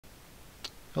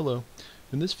Hello.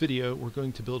 In this video, we're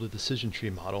going to build a decision tree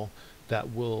model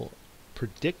that will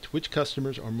predict which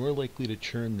customers are more likely to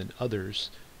churn than others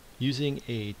using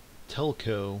a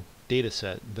telco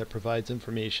dataset that provides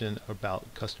information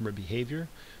about customer behavior.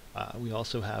 We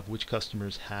also have which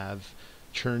customers have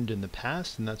churned in the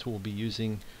past, and that's what we'll be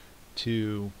using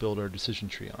to build our decision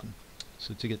tree on.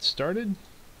 So to get started,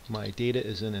 my data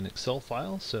is in an Excel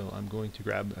file, so I'm going to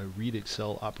grab a read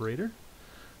Excel operator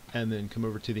and then come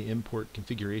over to the import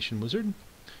configuration wizard,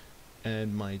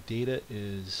 and my data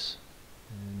is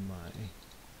in my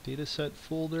dataset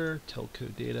folder,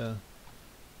 telco data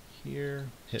here.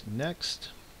 Hit next,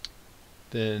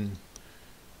 then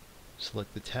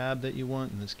select the tab that you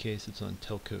want. In this case it's on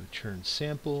telco churn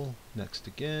sample. Next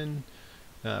again.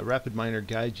 RapidMiner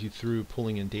guides you through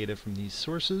pulling in data from these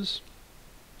sources.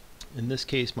 In this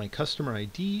case, my customer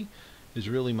ID is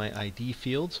really my ID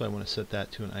field, so I want to set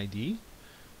that to an ID.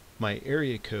 My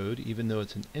area code, even though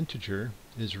it's an integer,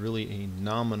 is really a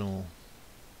nominal.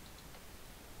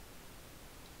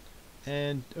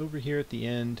 And over here at the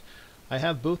end, I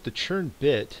have both the churn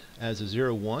bit as a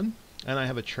 0, 1, and I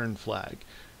have a churn flag.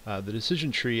 The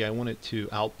decision tree, I want it to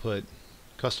output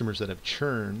customers that have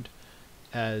churned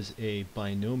as a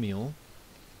binomial.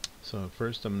 So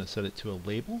first I'm going to set it to a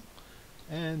label,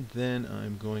 and then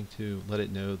I'm going to let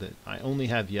it know that I only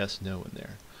have yes, no in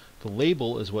there. The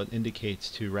label is what indicates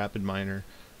to RapidMiner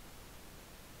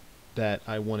that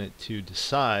I want it to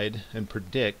decide and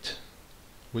predict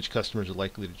which customers are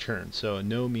likely to churn. So a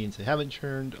no means they haven't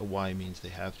churned, a Y means they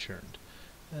have churned.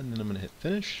 And then I'm going to hit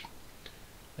finish,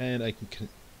 and I can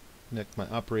connect my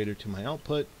operator to my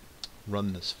output,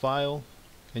 run this file,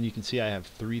 and you can see I have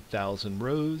 3,000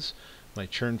 rows. My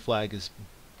churn flag has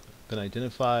been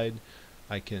identified.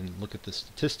 I can look at the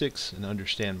statistics and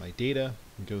understand my data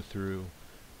and go through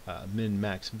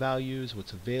min-max values,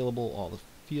 what's available, all the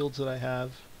fields that I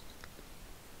have.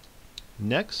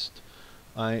 Next,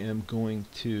 I am going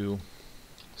to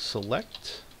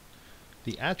select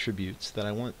the attributes that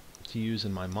I want to use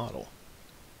in my model.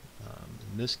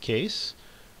 In this case,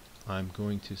 I'm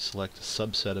going to select a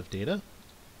subset of data,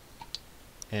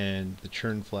 and the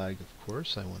churn flag, of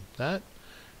course, I want that.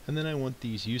 And then I want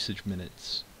these usage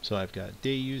minutes. So I've got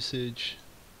day usage,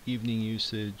 evening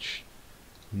usage,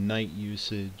 night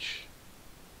usage,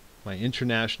 my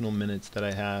international minutes that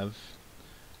I have,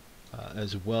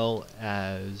 as well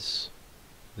as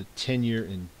the tenure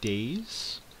in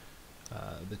days,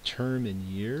 the term in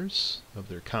years of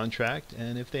their contract,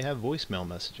 and if they have voicemail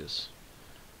messages.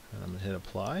 And I'm going to hit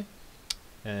apply,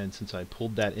 and since I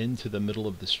pulled that into the middle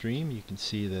of the stream, you can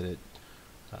see that it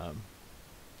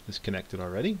is connected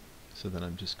already. So then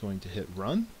I'm just going to hit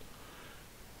run,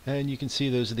 and you can see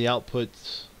those are the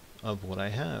outputs of what I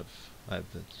have. The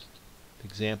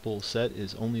example set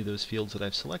is only those fields that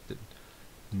I've selected.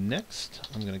 Next,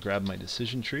 I'm going to grab my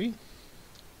decision tree,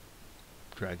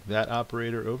 drag that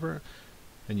operator over,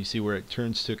 and you see where it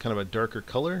turns to kind of a darker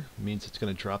color. It means it's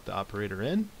going to drop the operator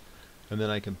in, and then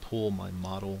I can pull my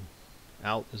model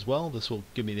out as well. This will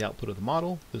give me the output of the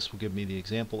model. This will give me the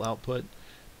example output,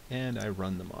 and I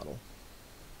run the model.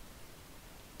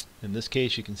 In this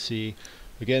case, you can see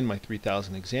again my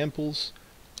 3,000 examples,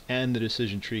 and the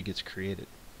decision tree gets created.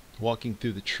 Walking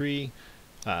through the tree,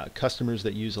 customers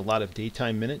that use a lot of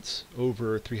daytime minutes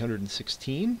over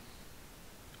 316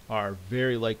 are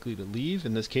very likely to leave.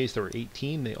 In this case, there were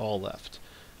 18, they all left.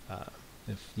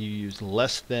 If you use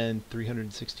less than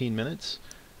 316 minutes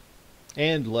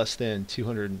and less than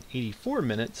 284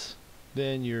 minutes,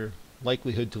 then your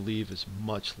likelihood to leave is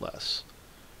much less.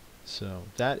 So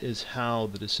that is how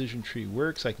the decision tree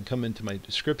works. I can come into my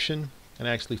description and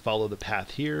actually follow the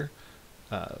path here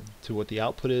to what the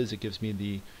output is. It gives me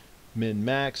the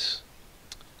min-max.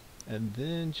 And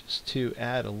then just to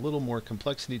add a little more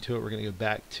complexity to it, we're going to go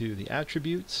back to the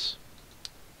attributes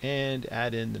and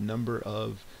add in the number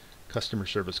of customer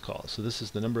service calls. So this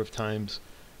is the number of times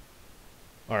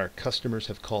our customers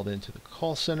have called into the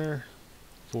call center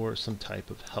for some type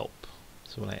of help.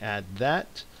 So when I add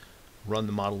that, run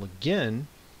the model again,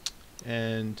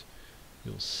 and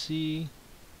you'll see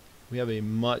we have a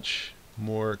much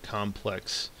more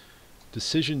complex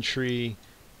decision tree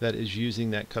that is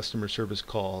using that customer service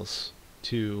calls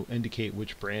to indicate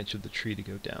which branch of the tree to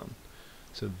go down.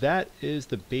 So that is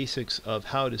the basics of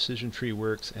how a decision tree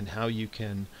works and how you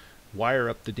can wire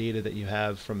up the data that you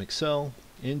have from Excel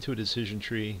into a decision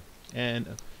tree and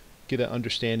get an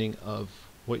understanding of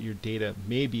what your data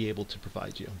may be able to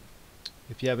provide you.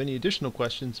 If you have any additional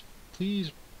questions,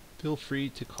 please feel free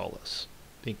to call us.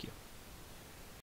 Thank you.